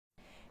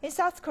In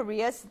South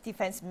Korea's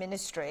defense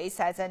ministry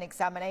says an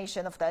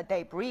examination of the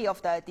debris of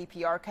the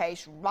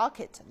DPRK's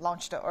rocket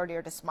launched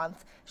earlier this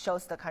month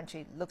shows the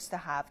country looks to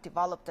have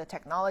developed the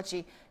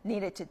technology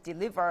needed to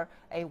deliver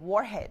a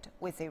warhead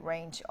with a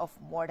range of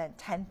more than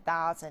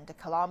 10,000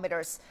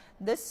 kilometers.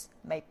 This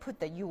may put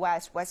the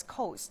U.S. West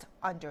Coast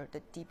under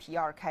the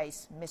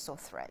DPRK's missile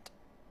threat.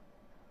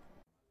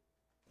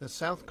 The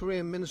South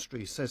Korean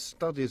ministry says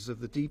studies of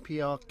the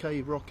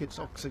DPRK rocket's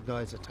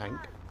oxidizer tank,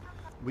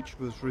 which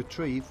was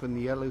retrieved from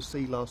the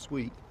LOC last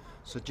week,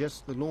 suggests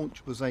the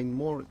launch was aimed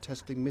more at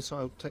testing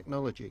missile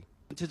technology.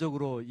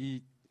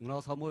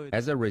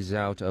 As a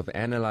result of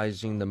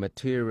analyzing the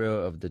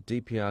material of the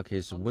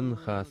DPRK's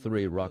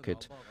Wonha-3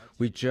 rocket,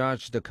 we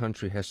judge the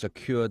country has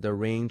secured a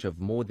range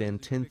of more than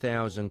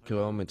 10,000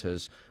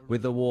 kilometers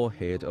with a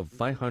warhead of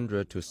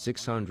 500 to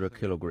 600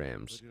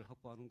 kilograms.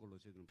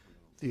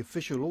 The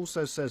official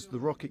also says the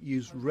rocket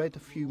used red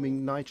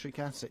fuming nitric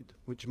acid,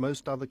 which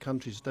most other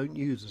countries don't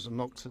use as an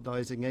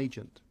oxidizing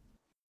agent.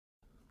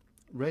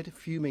 Red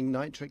fuming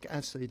nitric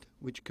acid,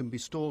 which can be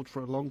stored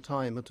for a long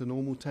time at a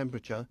normal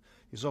temperature,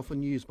 is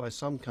often used by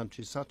some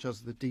countries such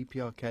as the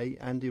DPRK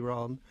and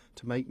Iran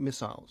to make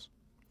missiles.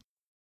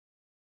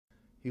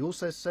 He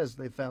also says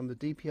they found the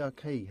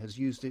DPRK has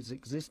used its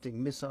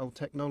existing missile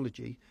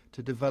technology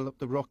to develop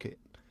the rocket,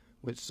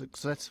 which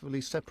successfully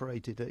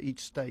separated at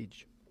each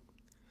stage.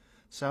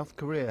 South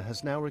Korea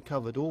has now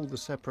recovered all the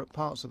separate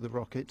parts of the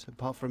rocket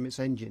apart from its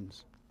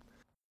engines.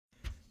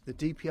 The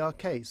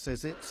DPRK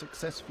says it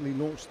successfully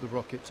launched the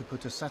rocket to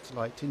put a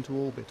satellite into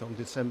orbit on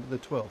December the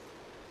 12th.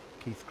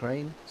 Keith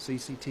Crane,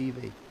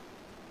 CCTV.